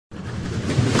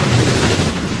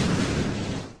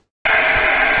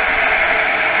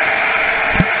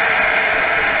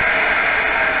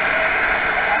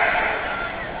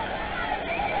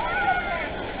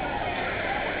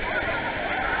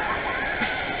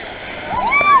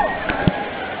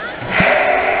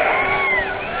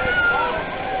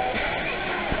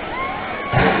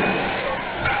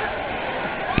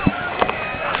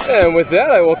And with that,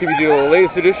 I welcome you to the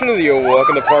latest edition of the Walk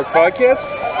in the Park podcast.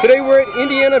 Today we're at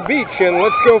Indiana Beach, and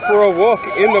let's go for a walk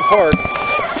in the park.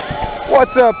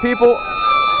 What's up, people?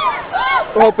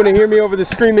 Hoping to hear me over the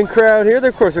screaming crowd here.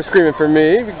 Of course, they're screaming for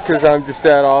me because I'm just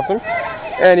that awesome.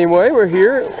 Anyway, we're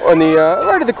here on the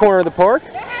right at the corner of the park.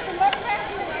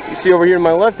 You see over here to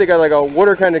my left, they got like a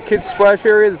water kind of kids splash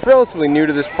area that's relatively new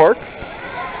to this park.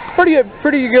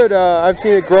 Pretty good. I've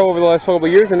seen it grow over the last couple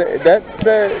of years, and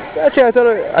actually I thought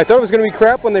it was going to be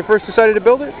crap when they first decided to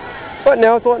build it, but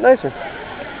now it's a lot nicer.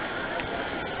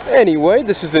 Anyway,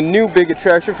 this is the new big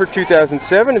attraction for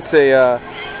 2007. It's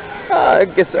I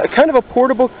guess a kind of a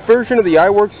portable version of the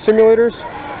iWorks simulators,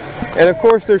 and of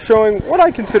course they're showing what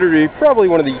I consider to be probably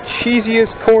one of the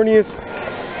cheesiest, corniest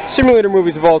simulator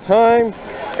movies of all time,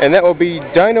 and that will be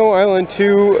Dino Island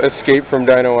 2: Escape from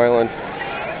Dino Island.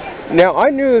 Now, I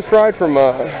knew this ride from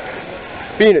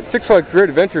being at Six Flags Great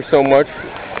Adventure so much,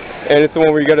 and it's the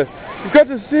one where you've got to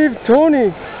save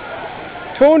Tony.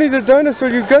 Tony the dinosaur,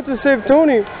 you've got to save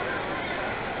Tony.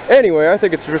 Anyway, I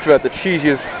think it's just about the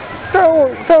cheesiest,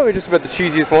 probably just about the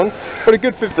cheesiest one, but a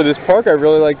good fit for this park. I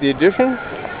really like the addition,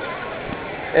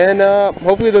 and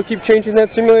hopefully they'll keep changing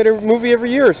that simulator movie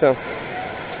every year or so.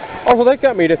 Also, that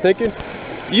got me to thinking,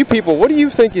 you people, what do you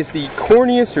think is the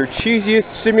corniest or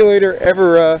cheesiest simulator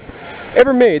ever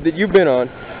made that you've been on?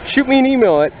 Shoot me an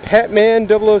email at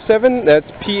patman007, that's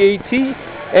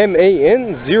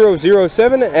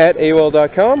PATMAN007 at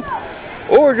AOL.com,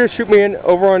 or just shoot me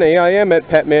over on AIM at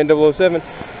patman007,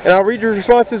 and I'll read your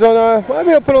responses on,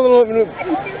 maybe I'll put on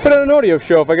an audio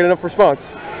show if I get enough response.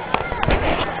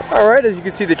 Alright, as you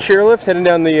can see, the chairlift heading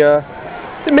down the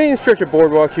main stretch of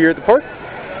boardwalk here at the park.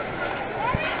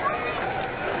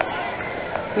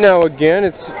 Now again,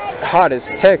 it's hot as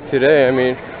heck today. I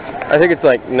mean, I think it's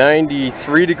like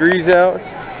 93 degrees out.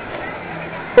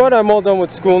 But I'm all done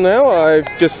with school now. I've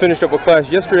just finished up with class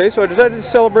yesterday, so I decided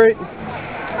to celebrate.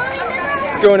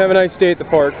 Go and have a nice day at the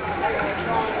park.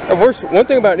 Of course, one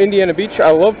thing about Indiana Beach,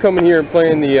 I love coming here and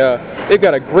playing they've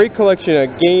got a great collection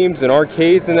of games and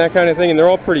arcades and that kind of thing, and they're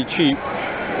all pretty cheap.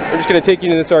 We're just going to take you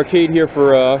to this arcade here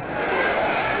for a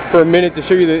minute to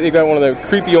show you that they've got one of the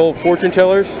creepy old fortune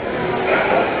tellers.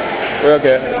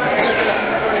 Okay.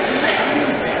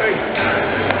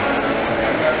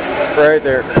 Right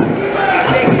there.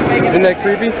 Isn't that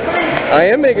creepy? I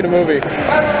am making a movie.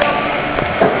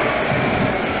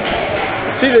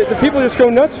 See, the people just go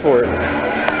nuts for it.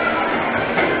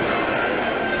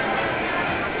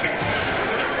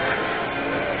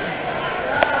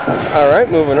 Alright,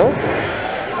 moving on.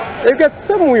 They've got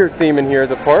some weird theme in here at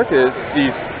the park. It's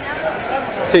these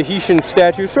Tahitian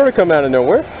statues sort of come out of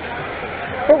nowhere.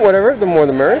 But whatever, the more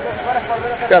the merrier.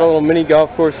 Got a little mini golf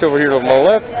course over here to my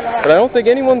left, but I don't think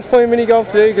anyone's playing mini golf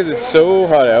today because it's so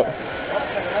hot out.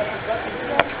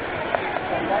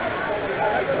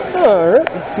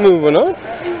 Alright, moving on.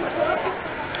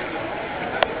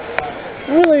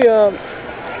 Really,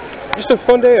 just a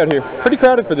fun day out here. Pretty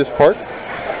crowded for this park.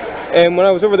 And when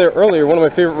I was over there earlier, one of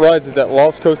my favorite rides is that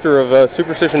Lost Coaster of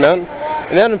Superstition Mountain.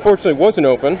 And that unfortunately wasn't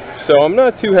open, so I'm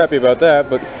not too happy about that,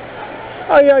 but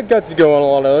I got to go on a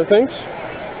lot of other things.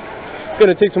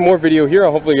 Gonna take some more video here.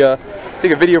 I'll hopefully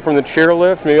take a video from the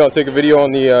chairlift. Maybe I'll take a video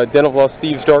on the Den of Lost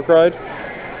Thieves dark ride.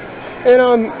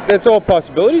 And it's all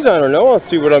possibilities. I don't know. I'll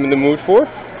see what I'm in the mood for.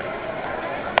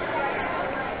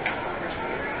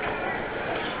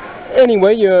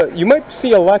 Anyway, you might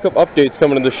see a lack of updates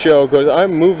coming to the show because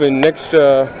I'm moving next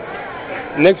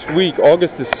week,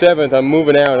 August the 7th. I'm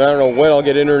moving out, and I don't know when I'll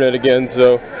get internet again.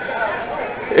 So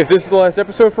if this is the last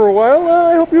episode for a while,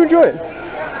 I hope you enjoy it.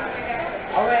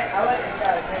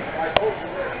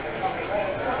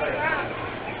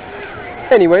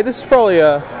 Anyway, this is probably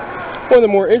one of the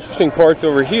more interesting parts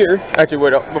over here. Actually,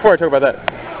 wait, before I talk about that,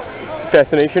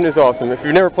 Fascination is awesome. If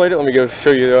you've never played it, let me go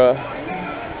show you.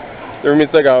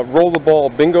 It's like a roll the ball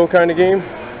bingo kind of game.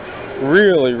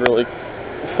 Really, really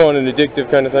fun and addictive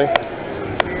kind of thing.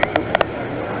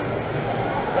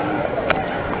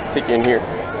 Take you in here.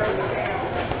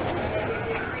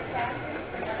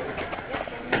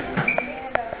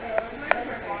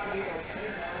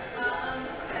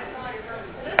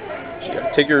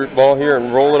 Take your ball here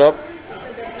and roll it up.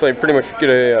 Pretty much get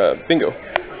a bingo.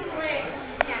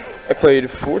 I played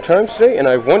 4 times today and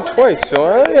I won twice, so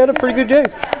I had a pretty good day.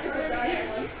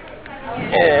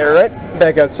 Alright,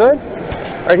 back outside.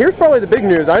 Alright, here's probably the big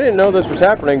news. I didn't know this was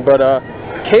happening, but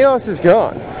Chaos is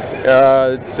gone.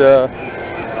 It's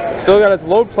still got its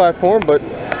load platform, but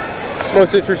the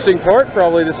most interesting part,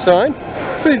 probably the sign.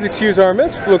 Please excuse our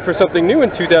mess. Look for something new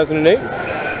in 2008.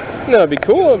 That'd be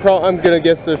cool. I'm gonna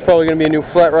guess there's probably gonna be a new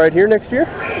flat ride here next year.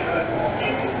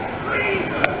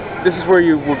 this is where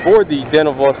you would board the Den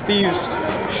of Lost Thieves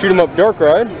Shoot 'em Up Dark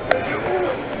Ride.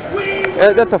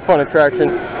 That's a fun attraction.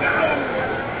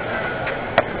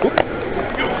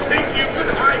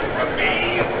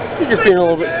 He's just being a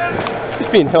little bit,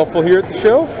 just being helpful here at the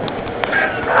show.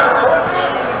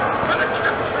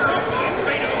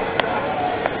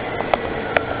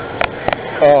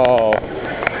 Oh,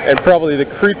 and probably the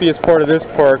creepiest part of this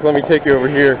park, let me take you over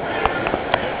here.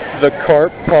 The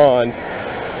carp pond.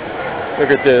 Look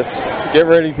at this. Get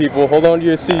ready, people. Hold on to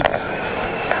your seats.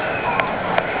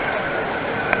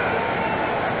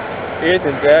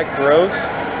 Isn't that gross?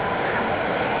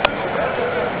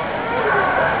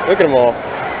 Look at them all.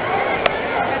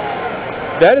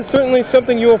 That is certainly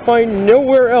something you will find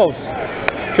nowhere else.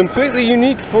 Completely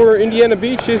unique for Indiana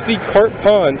Beach is the carp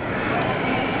pond.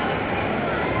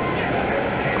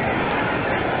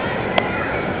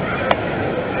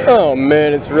 Oh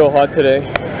man, it's real hot today.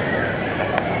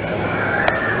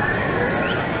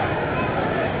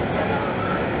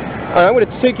 I'm going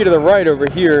to take you to the right over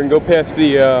here and go past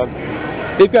the,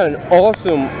 they've got an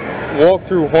awesome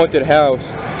walk-through haunted house.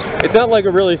 It's not like a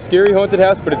really scary haunted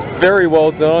house, but it's very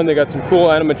well done. They got some cool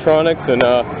animatronics, and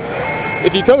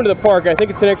if you come into the park, I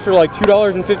think it's an extra like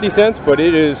 $2.50, but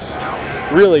it is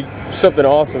really something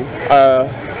awesome.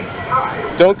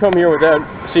 Don't come here without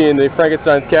seeing the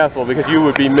Frankenstein's castle, because you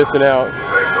would be missing out.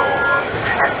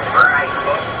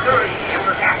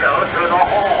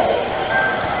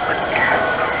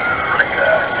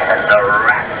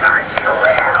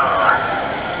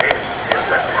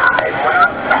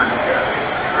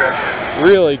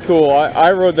 Really cool.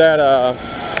 I rode that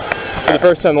for the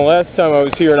first time the last time I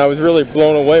was here, and I was really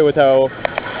blown away with how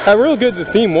real good the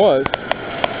theme was.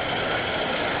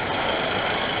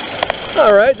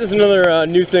 Alright, there's another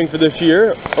new thing for this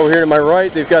year. Over here to my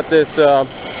right, they've got this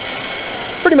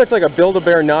pretty much like a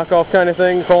Build-A-Bear knockoff kind of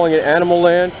thing, calling it Animal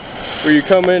Land, where you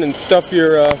come in and stuff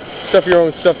your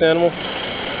own stuffed animal.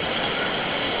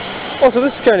 Also,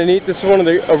 this is kind of neat. This is one of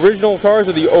the original cars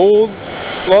of the old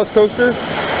Lost Coaster.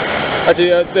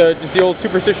 Actually, just the old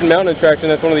Superstition Mountain attraction.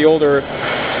 That's one of the old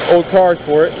cars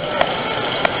for it.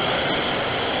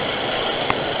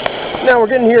 Now we're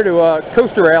getting here to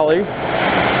Coaster Alley,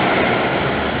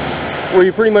 where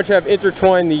you pretty much have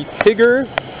intertwined the THROWBACK,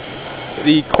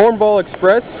 the Cornball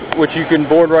Express, which you can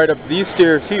board right up these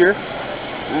stairs here.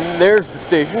 There's the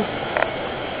station.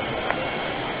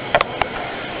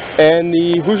 And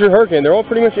the Hoosier Hurricane. They're all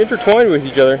pretty much intertwined with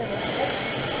each other.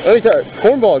 Let me tell you,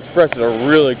 Cornball Express is a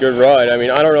really good ride. I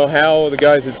mean, I don't know how the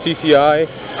guys at CCI,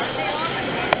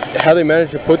 how they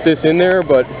managed to put this in there,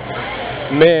 but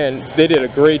man, they did a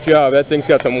great job. That thing's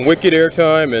got some wicked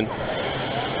airtime, and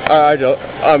I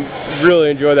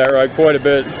really enjoy that ride quite a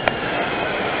bit.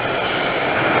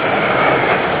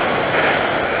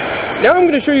 Now I'm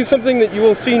going to show you something that you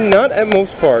will see not at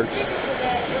most parks.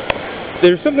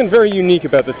 There's something very unique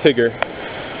about the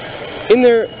THROWBACK. In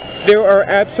there are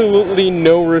absolutely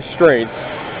no restraints.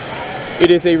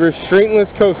 It is a restraintless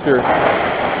coaster.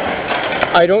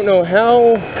 I don't know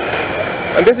how.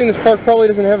 I'm guessing this park probably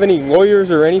doesn't have any lawyers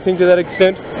or anything to that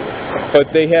extent,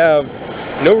 but they have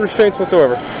no restraints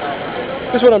whatsoever.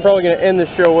 This is what I'm probably going to end the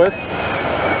show with.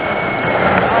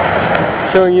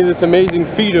 Showing you this amazing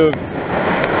feat of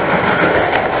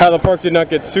how the park did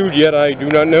not get sued yet, I do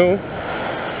not know.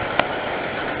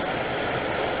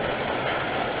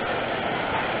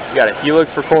 You got a helix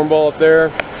for Cornball up there.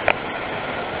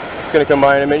 It's going to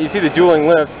combine them. And you see the dueling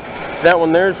lifts. That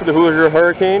one there is for the Hoosier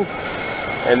Hurricane,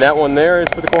 and that one there is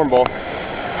for the Cornball.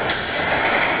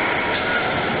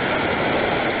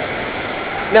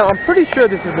 Now, I'm pretty sure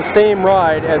this is the same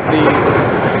ride as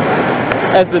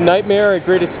the Nightmare at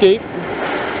Great Escape.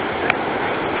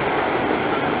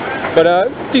 But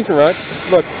it's a decent ride.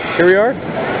 Look, here we are.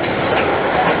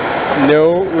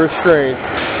 No restraints.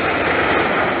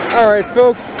 Alright,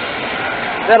 folks.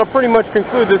 That'll pretty much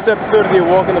conclude this episode of the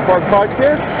Walk in the Park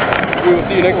podcast. We will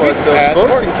see you next week.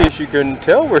 Folks, in case you couldn't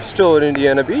tell, we're still at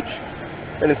Indiana Beach.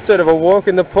 And instead of a walk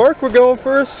in the park, we're going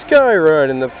for a sky ride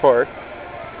in the park.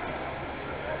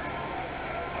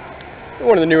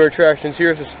 One of the newer attractions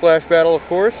here is the Splash Battle, of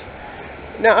course.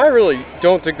 Now, I really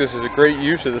don't think this is a great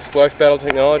use of the Splash Battle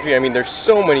technology. I mean, there's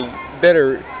so many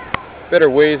better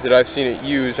ways that I've seen it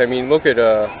used. I mean, look at,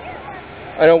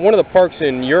 I know one of the parks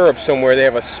in Europe somewhere, they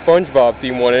have a SpongeBob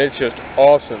theme one, and it's just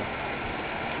awesome.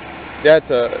 That's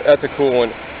a cool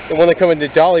one. The one that come into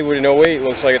Dollywood in 08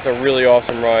 looks like it's a really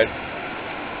awesome ride.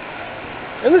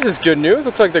 And this is good news.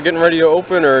 Looks like they're getting ready to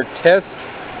open or test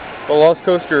the Lost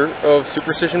Coaster of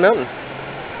Superstition Mountain,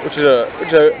 which is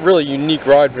a really unique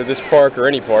ride for this park or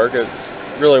any park.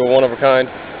 It's really one of a kind.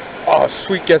 Oh,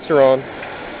 sweet guests are on.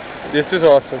 This is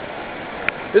awesome.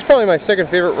 This is probably my second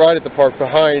favorite ride at the park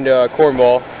behind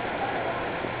Cornball.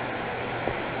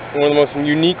 One of the most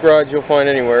unique rides you'll find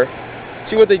anywhere.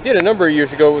 See, what they did a number of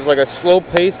years ago was like a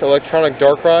slow-paced electronic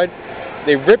dark ride.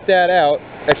 They ripped that out.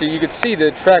 Actually, you could see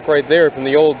the track right there from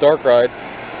the old dark ride.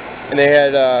 And they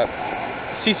had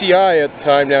CCI at the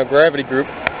time, now Gravity Group,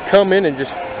 come in and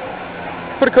just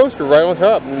put a coaster right on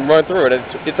top and run through it.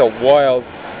 It's a wild,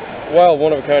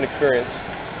 one-of-a-kind experience.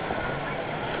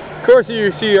 Of course,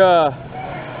 you see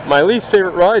my least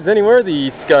favorite rides anywhere, the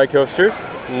Sky Coasters.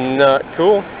 Not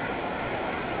cool.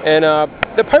 And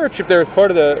the pirate ship there is part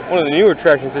of one of the newer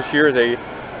attractions this year. Is a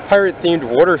pirate-themed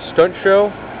water stunt show,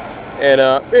 and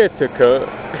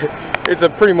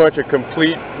it's pretty much a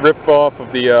complete rip-off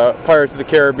of the Pirates of the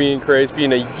Caribbean craze,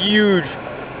 being a huge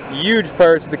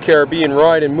Pirates of the Caribbean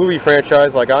ride and movie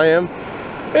franchise like I am.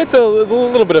 It's a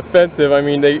little bit offensive. I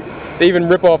mean, they even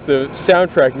rip off the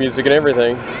soundtrack music and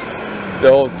everything. The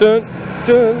whole dun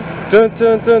dun dun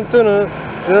dun dun dun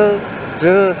dun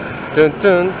dun dun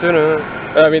dun dun.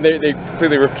 I mean, they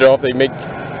completely ripped it off. They make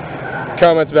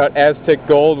comments about Aztec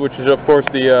gold, which is, of course,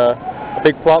 the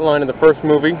big plot line in the first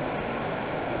movie.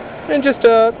 And just,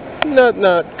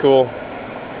 not cool.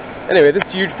 Anyway, this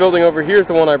huge building over here is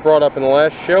the one I brought up in the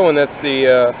last show, and that's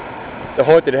the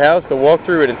haunted house, the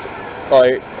walkthrough, and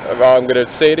I'm going to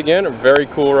say it again, a very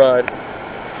cool ride.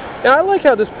 Now, I like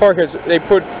how this park has, they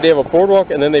have a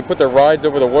boardwalk, and then they put the rides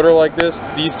over the water like this.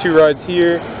 These two rides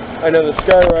here. I know the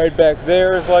Sky Ride back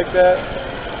there is like that.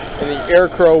 And the Air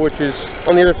Crow, which is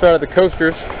on the other side of the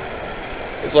coasters,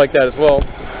 is like that as well.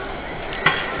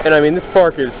 And I mean, this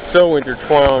park is so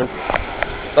intertwined.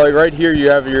 Like right here you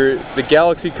have the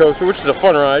Galaxy Coaster, which is a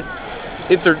fun ride.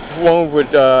 Intertwined with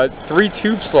 3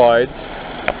 tube slides.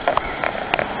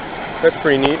 That's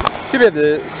pretty neat. Too bad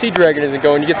the Sea Dragon isn't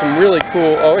going. You get some really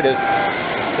cool. Oh, it is.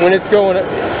 When it's going,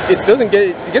 it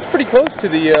gets pretty close to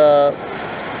the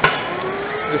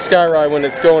Sky Ride when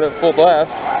it's going at full blast.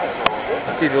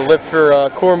 See the lift for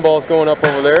Cornball's going up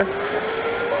over there.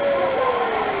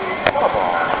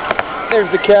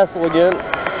 There's the castle again.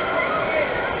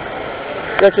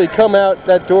 You actually come out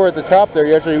that door at the top there.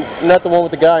 You actually, not the one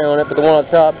with the guy on it, but the one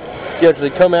on top. You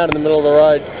actually come out in the middle of the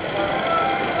ride.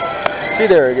 See,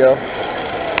 there you go.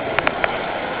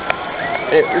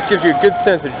 It gives you a good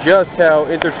sense of just how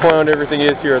intertwined everything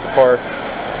is here at the park.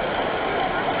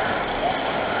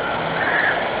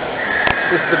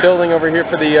 This is the building over here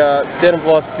for the Den of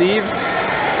Lost Thieves.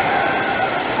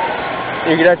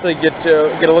 You can actually get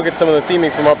a look at some of the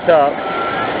theming from up top.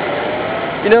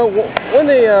 You know, when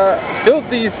they built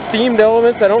these themed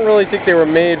elements, I don't really think they were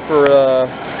made for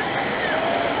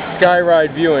Sky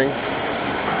Ride viewing.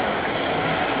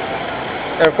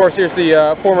 And of course, here's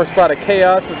the former spot of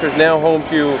Chaos, which is now home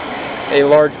to a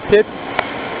large pit.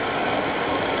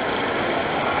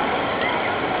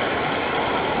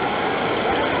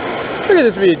 Figured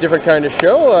this would be a different kind of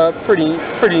show.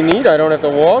 Pretty neat. I don't have to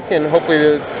walk, and hopefully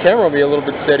the camera will be a little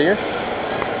bit steadier.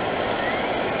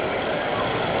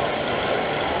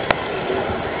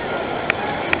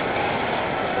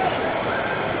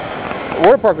 The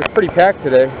water park was pretty packed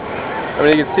today. I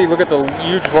mean, you can see, look at the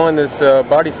huge line this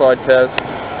body slide has.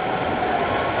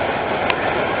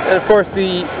 And of course,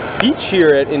 the beach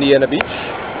here at Indiana Beach.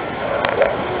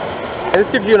 And this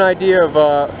gives you an idea of,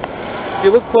 if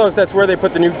you look close, that's where they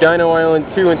put the new Dino Island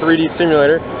 2 and 3D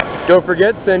simulator. Don't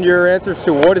forget, send your answers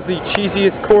to what is the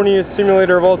cheesiest, corniest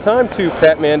simulator of all time to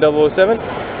Patman007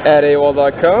 at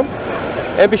AOL.com.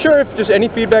 And be sure, if just any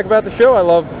feedback about the show, I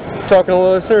love talking to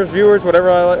listeners, viewers,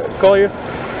 whatever I call you.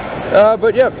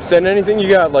 But yeah, send anything you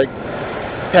got, like,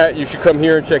 Pat, you should come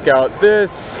here and check out this.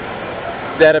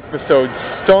 That episode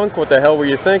stunk. What the hell were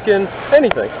you thinking?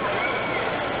 Anything.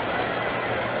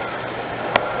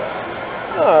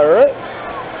 Alright.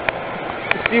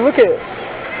 See, look at it.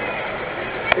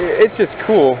 It's just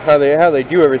cool how they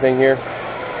do everything here.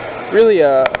 Really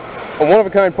a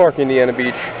one-of-a-kind park, Indiana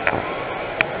Beach.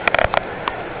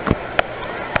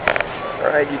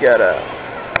 Alright, you got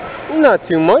not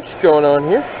too much going on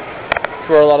here. That's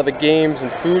where a lot of the games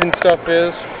and food and stuff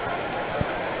is.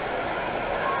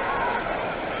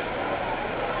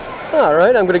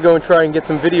 Alright, I'm going to go and try and get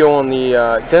some video on the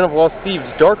Den of Lost Thieves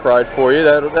dark ride for you.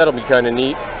 That'll be kind of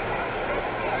neat.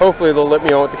 Hopefully they'll let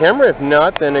me on with the camera. If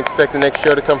not, then expect the next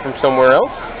show to come from somewhere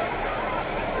else.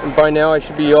 And by now I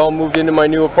should be all moved into my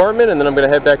new apartment, and then I'm going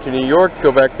to head back to New York,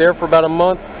 go back there for about a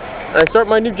month. And I start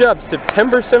my new job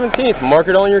September 17th. Mark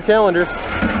it on your calendars.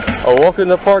 A walk in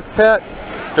the park Pat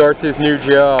starts his new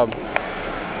job.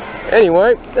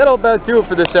 Anyway, that'll about do it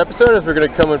for this episode, as we're going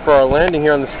to come in for our landing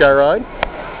here on the Sky Ride.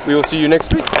 We will see you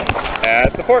next week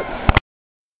at the park.